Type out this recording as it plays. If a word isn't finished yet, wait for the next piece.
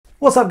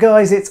What's up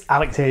guys, it's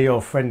Alex here,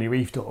 your friendly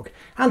reef dog,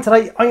 and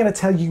today I'm going to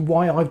tell you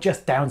why I've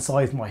just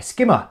downsized my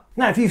skimmer.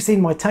 Now if you've seen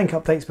my tank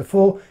updates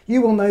before,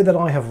 you will know that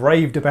I have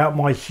raved about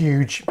my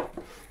huge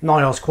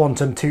NIOS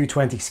Quantum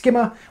 220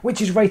 skimmer, which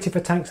is rated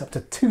for tanks up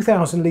to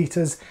 2,000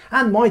 litres,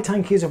 and my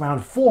tank is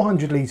around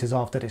 400 litres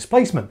after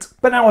displacement.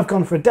 But now I've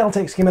gone for a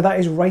Deltec skimmer that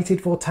is rated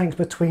for tanks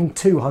between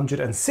 200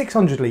 and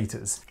 600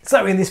 litres.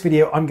 So in this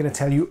video I'm going to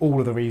tell you all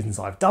of the reasons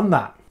I've done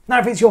that. Now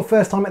if it's your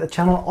first time at the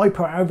channel, I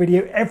put out a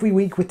video every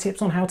week with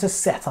tips on how to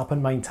set up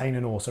and maintain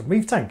an awesome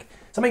reef tank.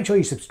 So make sure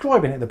you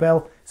subscribe and hit the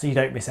bell so you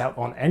don't miss out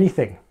on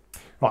anything.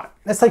 Right,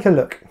 let's take a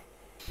look.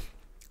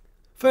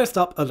 First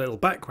up, a little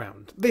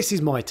background. This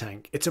is my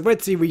tank. It's a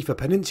Red Sea Reefer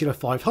Peninsula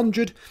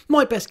 500.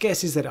 My best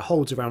guess is that it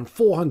holds around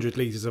 400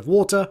 litres of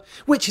water,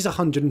 which is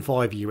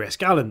 105 US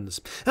gallons.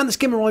 And the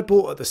skimmer I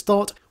bought at the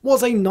start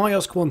was a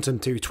NIOS Quantum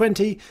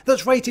 220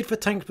 that's rated for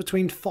tanks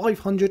between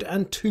 500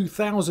 and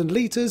 2,000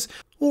 litres,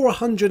 or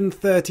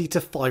 130 to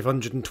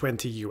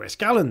 520 US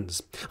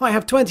gallons. I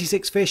have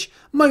 26 fish,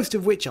 most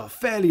of which are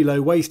fairly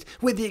low waste,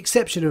 with the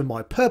exception of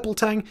my purple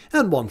tang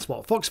and one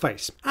spot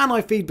foxface. And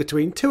I feed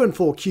between 2 and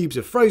 4 cubes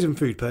of frozen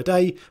food per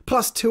day,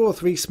 plus 2 or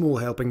 3 small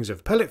helpings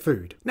of pellet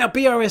food. Now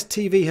BRS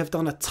TV have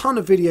done a ton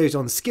of videos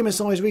on skimmer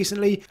size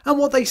recently, and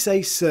what they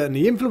say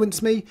certainly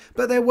influenced me,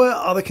 but there were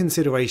other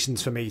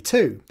considerations for me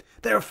too.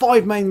 There are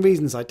 5 main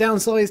reasons I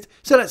downsized,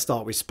 so let's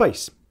start with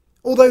space.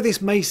 Although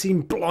this may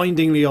seem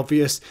blindingly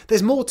obvious,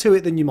 there's more to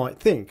it than you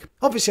might think.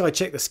 Obviously I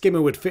checked the skimmer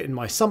would fit in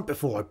my sump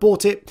before I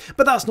bought it,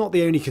 but that's not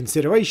the only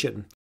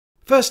consideration.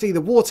 Firstly,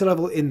 the water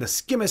level in the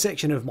skimmer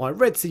section of my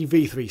Red Sea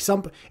V3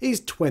 sump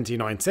is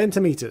 29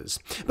 centimetres,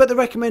 but the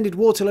recommended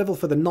water level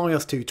for the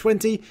NIOS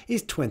 220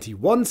 is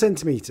 21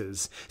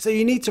 centimetres, so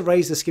you need to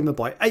raise the skimmer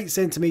by 8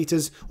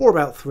 centimetres or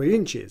about 3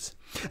 inches.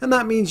 And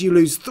that means you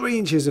lose 3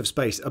 inches of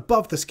space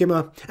above the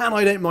skimmer, and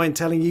I don't mind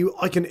telling you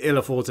I can ill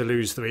afford to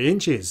lose 3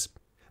 inches.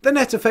 The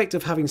net effect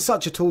of having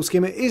such a tall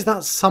skimmer is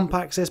that sump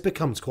access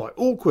becomes quite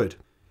awkward.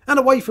 And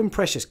away from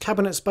precious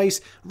cabinet space,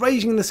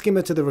 raising the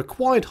skimmer to the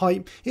required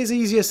height is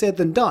easier said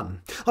than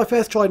done. I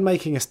first tried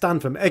making a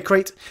stand from egg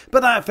crate,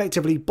 but that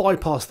effectively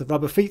bypassed the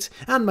rubber feet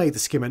and made the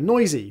skimmer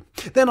noisy.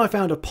 Then I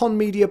found a pond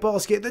media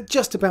basket that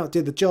just about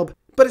did the job,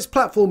 but its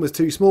platform was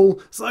too small,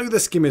 so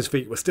the skimmer's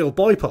feet were still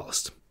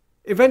bypassed.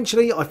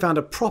 Eventually I found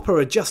a proper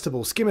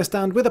adjustable skimmer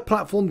stand with a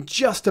platform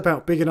just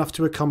about big enough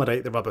to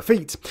accommodate the rubber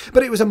feet,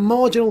 but it was a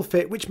marginal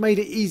fit which made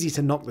it easy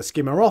to knock the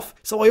skimmer off,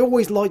 so I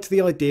always liked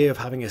the idea of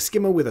having a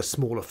skimmer with a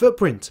smaller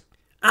footprint.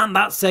 And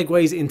that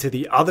segues into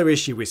the other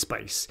issue with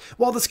space.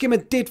 While the skimmer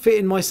did fit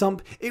in my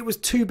sump, it was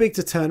too big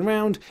to turn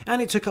around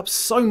and it took up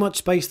so much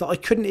space that I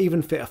couldn't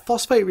even fit a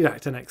phosphate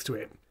reactor next to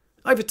it.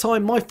 Over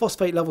time my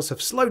phosphate levels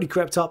have slowly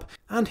crept up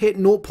and hit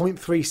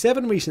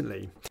 0.37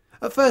 recently.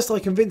 At first I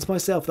convinced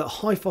myself that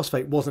high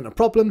phosphate wasn't a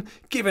problem,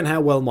 given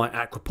how well my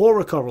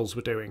aquapora corals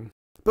were doing.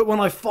 But when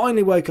I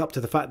finally woke up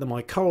to the fact that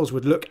my corals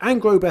would look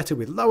and grow better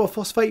with lower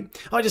phosphate,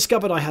 I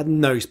discovered I had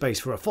no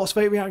space for a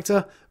phosphate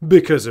reactor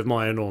because of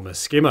my enormous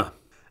skimmer.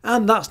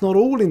 And that's not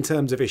all in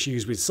terms of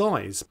issues with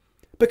size.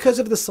 Because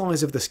of the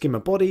size of the skimmer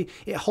body,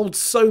 it holds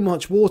so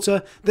much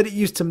water that it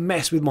used to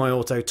mess with my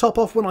auto top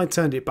off when I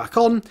turned it back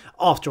on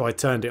after I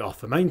turned it off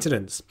for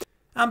maintenance.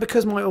 And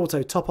because my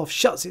auto top off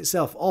shuts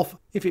itself off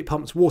if it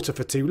pumps water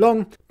for too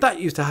long, that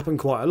used to happen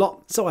quite a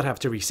lot, so I'd have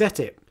to reset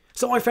it.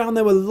 So I found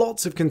there were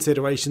lots of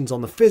considerations on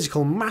the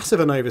physical mass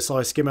of an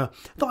oversized skimmer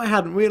that I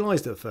hadn't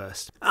realised at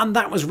first. And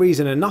that was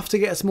reason enough to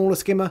get a smaller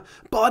skimmer,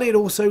 but it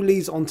also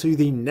leads on to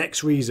the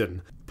next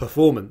reason: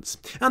 performance.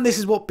 And this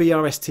is what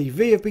BRS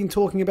TV have been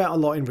talking about a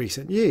lot in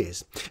recent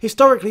years.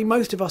 Historically,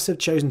 most of us have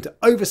chosen to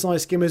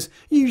oversize skimmers,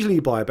 usually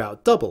by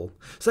about double.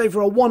 So for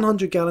a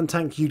 100 gallon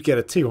tank you'd get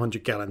a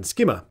 200 gallon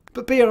skimmer.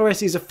 But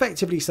BRS is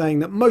effectively saying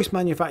that most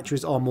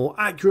manufacturers are more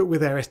accurate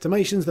with their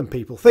estimations than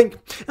people think,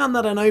 and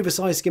that an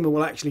oversized skimmer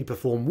will actually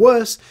perform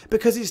worse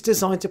because it's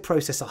designed to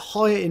process a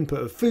higher input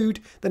of food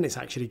than it's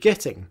actually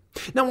getting.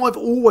 Now I've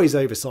always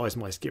oversized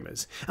my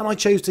skimmers, and I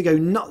chose to go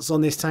nuts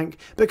on this tank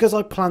because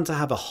I plan to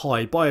have a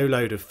high bio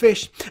load of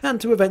fish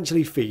and to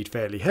eventually feed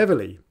fairly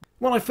heavily.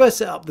 When I first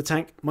set up the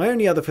tank, my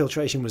only other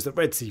filtration was the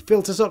Red Sea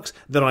filter socks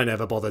that I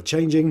never bothered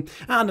changing,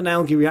 and an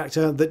algae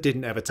reactor that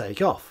didn't ever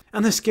take off.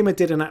 And the skimmer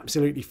did an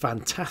absolutely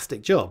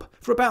fantastic job.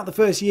 For about the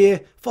first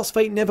year,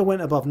 phosphate never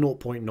went above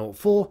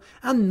 0.04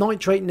 and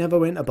nitrate never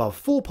went above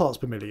 4 parts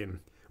per million,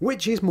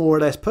 which is more or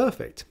less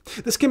perfect.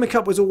 The skimmer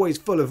cup was always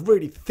full of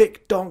really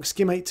thick dark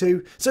skimmate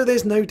too, so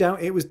there's no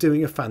doubt it was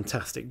doing a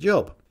fantastic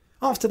job.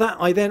 After that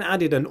I then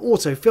added an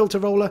auto filter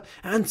roller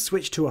and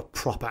switched to a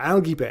proper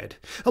algae bed,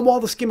 and while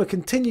the skimmer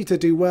continued to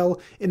do well,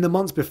 in the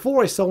months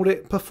before I sold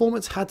it,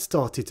 performance had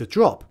started to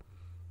drop.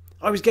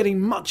 I was getting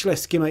much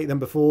less skimmate than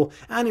before,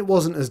 and it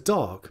wasn't as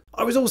dark.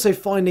 I was also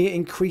finding it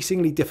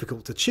increasingly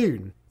difficult to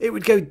tune. It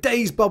would go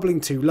days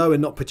bubbling too low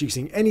and not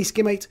producing any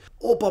skimmate,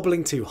 or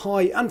bubbling too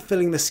high and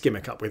filling the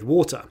skimmer cup with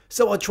water.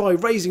 So I'd try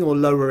raising or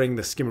lowering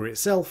the skimmer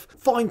itself,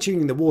 fine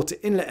tuning the water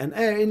inlet and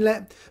air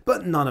inlet,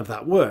 but none of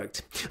that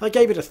worked. I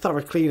gave it a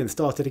thorough clean and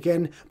started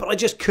again, but I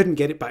just couldn't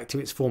get it back to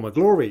its former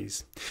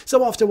glories.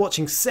 So after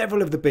watching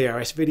several of the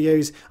BRS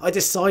videos, I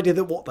decided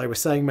that what they were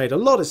saying made a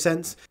lot of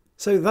sense.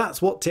 So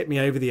that's what tipped me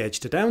over the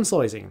edge to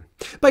downsizing.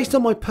 Based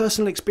on my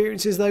personal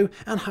experiences though,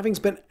 and having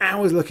spent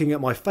hours looking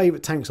at my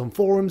favourite tanks on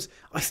forums,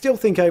 I still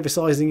think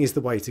oversizing is the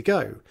way to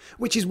go,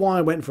 which is why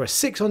I went for a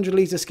 600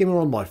 litre skimmer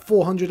on my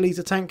 400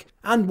 litre tank,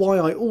 and why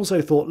I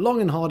also thought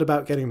long and hard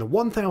about getting the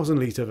 1000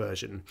 litre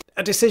version,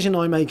 a decision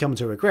I may come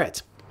to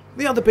regret.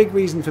 The other big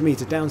reason for me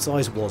to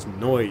downsize was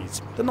noise.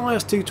 The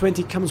NIOS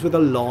 220 comes with a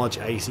large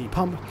AC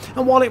pump,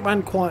 and while it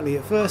ran quietly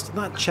at first,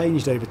 that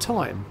changed over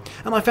time,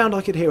 and I found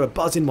I could hear a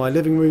buzz in my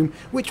living room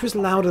which was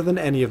louder than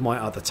any of my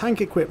other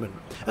tank equipment.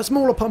 A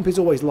smaller pump is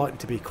always likely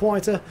to be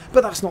quieter,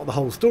 but that's not the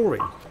whole story.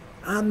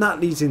 And that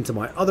leads into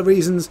my other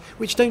reasons,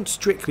 which don't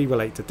strictly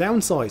relate to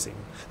downsizing.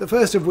 The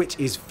first of which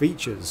is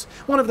features.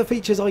 One of the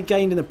features I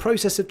gained in the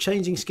process of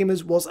changing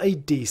skimmers was a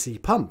DC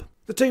pump.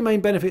 The two main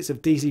benefits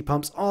of DC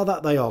pumps are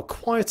that they are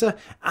quieter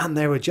and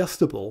they're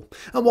adjustable.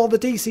 And while the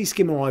DC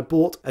skimmer I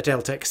bought, a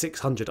Deltec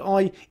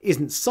 600i,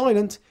 isn't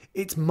silent,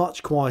 it's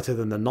much quieter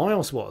than the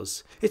NIOS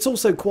was. It's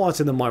also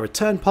quieter than my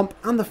return pump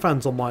and the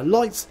fans on my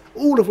lights,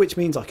 all of which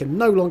means I can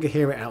no longer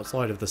hear it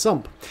outside of the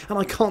sump. And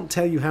I can't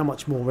tell you how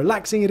much more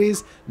relaxing it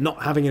is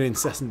not having an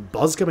incessant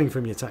buzz coming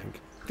from your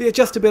tank. The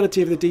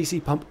adjustability of the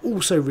DC pump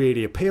also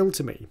really appealed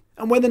to me.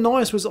 And when the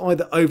NIOS was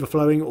either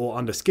overflowing or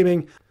under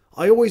skimming,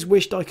 I always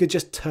wished I could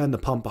just turn the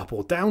pump up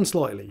or down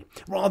slightly,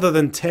 rather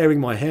than tearing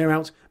my hair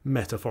out,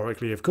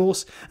 metaphorically of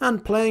course,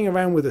 and playing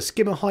around with the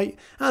skimmer height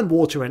and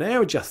water and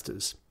air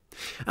adjusters.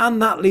 And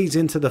that leads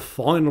into the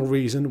final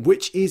reason,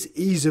 which is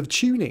ease of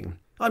tuning.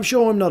 I'm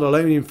sure I'm not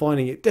alone in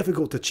finding it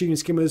difficult to tune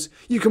skimmers.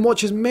 You can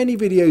watch as many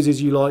videos as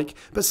you like,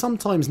 but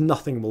sometimes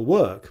nothing will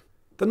work.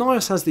 The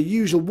NIOS has the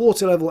usual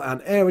water level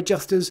and air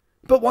adjusters,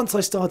 but once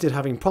I started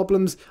having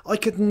problems, I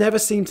could never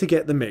seem to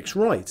get the mix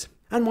right.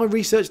 And my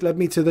research led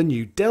me to the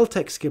new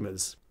Deltec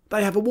skimmers.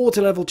 They have a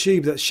water level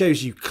tube that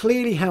shows you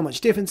clearly how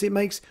much difference it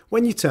makes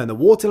when you turn the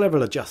water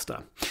level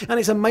adjuster. And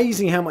it's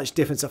amazing how much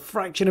difference a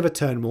fraction of a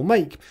turn will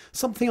make,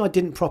 something I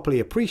didn't properly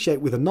appreciate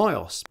with a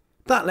NIOS.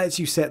 That lets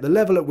you set the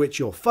level at which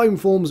your foam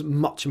forms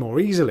much more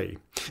easily.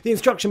 The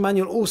instruction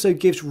manual also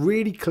gives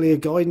really clear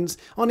guidance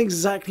on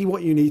exactly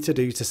what you need to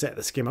do to set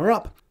the skimmer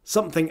up,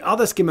 something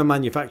other skimmer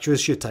manufacturers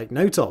should take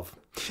note of.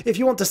 If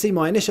you want to see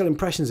my initial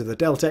impressions of the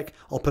Deltec,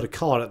 I'll put a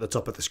card at the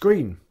top of the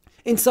screen.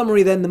 In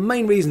summary then, the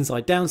main reasons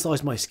I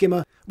downsized my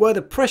skimmer were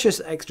the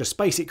precious extra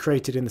space it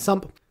created in the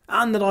sump,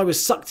 and that I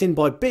was sucked in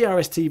by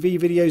BRS TV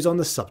videos on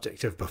the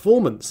subject of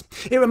performance.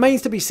 It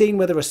remains to be seen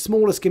whether a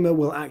smaller skimmer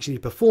will actually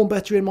perform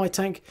better in my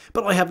tank,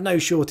 but I have no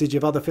shortage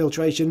of other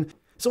filtration,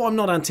 so I'm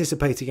not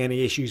anticipating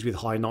any issues with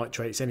high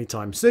nitrates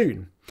anytime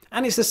soon.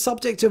 And it's the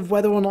subject of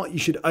whether or not you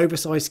should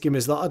oversize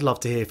skimmers that I'd love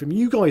to hear from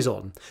you guys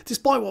on.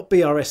 Despite what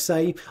BRS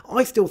say,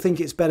 I still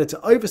think it's better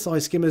to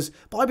oversize skimmers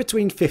by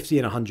between 50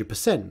 and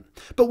 100%.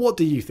 But what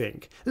do you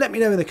think? Let me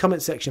know in the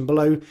comment section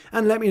below,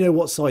 and let me know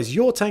what size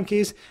your tank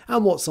is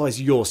and what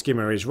size your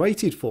skimmer is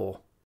rated for.